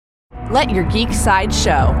Let your geek side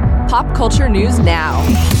show. Pop culture news now.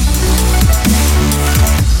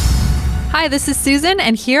 Hi, this is Susan,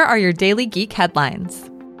 and here are your daily geek headlines.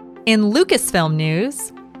 In Lucasfilm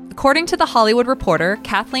news, according to The Hollywood Reporter,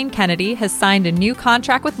 Kathleen Kennedy has signed a new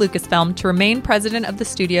contract with Lucasfilm to remain president of the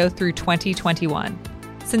studio through 2021.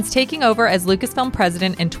 Since taking over as Lucasfilm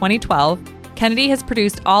president in 2012, Kennedy has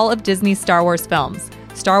produced all of Disney's Star Wars films.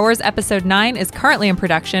 Star Wars Episode 9 is currently in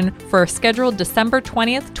production for a scheduled December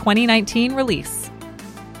 20th, 2019 release.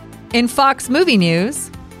 In Fox movie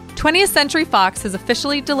news, 20th Century Fox has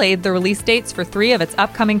officially delayed the release dates for 3 of its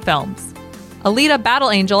upcoming films. Alita: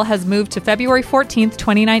 Battle Angel has moved to February 14th,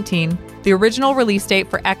 2019, the original release date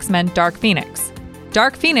for X-Men: Dark Phoenix.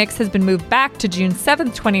 Dark Phoenix has been moved back to June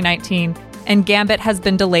 7th, 2019, and Gambit has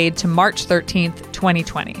been delayed to March 13th,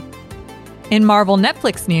 2020. In Marvel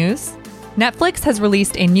Netflix news, Netflix has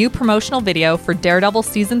released a new promotional video for Daredevil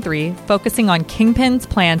Season 3 focusing on Kingpin's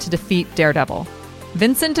plan to defeat Daredevil.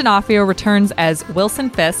 Vincent D'Onofrio returns as Wilson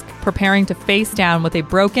Fisk, preparing to face down with a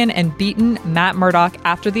broken and beaten Matt Murdock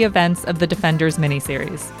after the events of the Defenders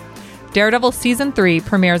miniseries. Daredevil Season 3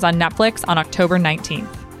 premieres on Netflix on October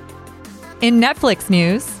 19th. In Netflix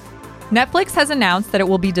news, Netflix has announced that it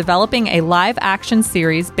will be developing a live-action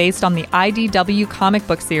series based on the IDW comic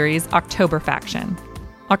book series October Faction.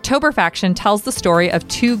 October Faction tells the story of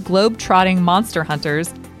 2 globe-trotting monster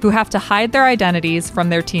hunters who have to hide their identities from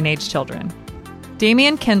their teenage children.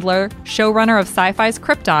 Damian Kindler, showrunner of Sci-Fi's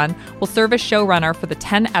Krypton, will serve as showrunner for the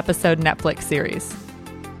 10-episode Netflix series.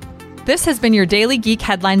 This has been your Daily Geek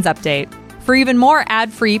Headlines Update. For even more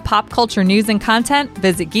ad-free pop culture news and content,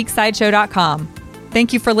 visit geeksideshow.com.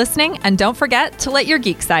 Thank you for listening, and don't forget to let your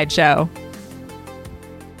geek side show.